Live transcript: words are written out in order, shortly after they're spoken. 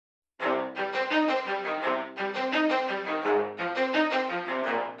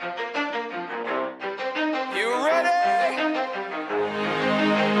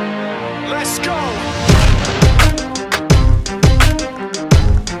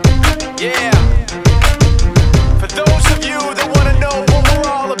Yeah. For those of you that wanna know what we're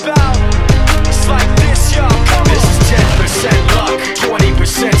all about, it's like this, y'all. This is 10% luck,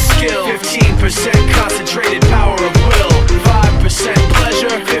 20% skill, 15% concentrated power of will, 5% pleasure,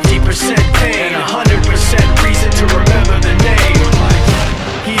 50% pain, and 100% reason to remember the name.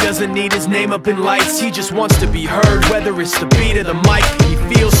 He doesn't need his name up in lights, he just wants to be heard, whether it's the beat of the mic. He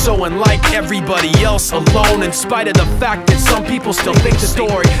feels so unlike everybody else, alone, in spite of the fact that some people still think the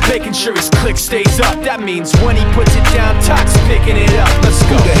story. Making sure his click stays up, that means when he puts it down, Todd's picking it up. Let's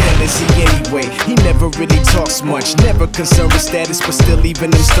go. Who the hell is he anyway? He never really talks much, never concerned with status, but still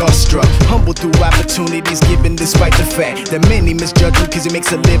leaving him starstruck. Humble through opportunities given despite the fact that many misjudge him cause he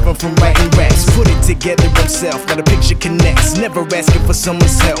makes a living from writing raps. Put it together himself, got a picture connects, never asking for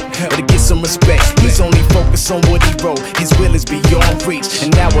someone's help or to get some respect. He's only focused on what he wrote, his will is beyond reach,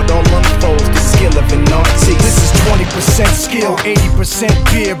 and now it all unfolds, the skill of an artist. This is 20% skill, 80%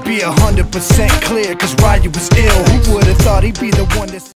 fear, be 100% clear, cause Ryu was ill. Who would've thought he'd be the one that's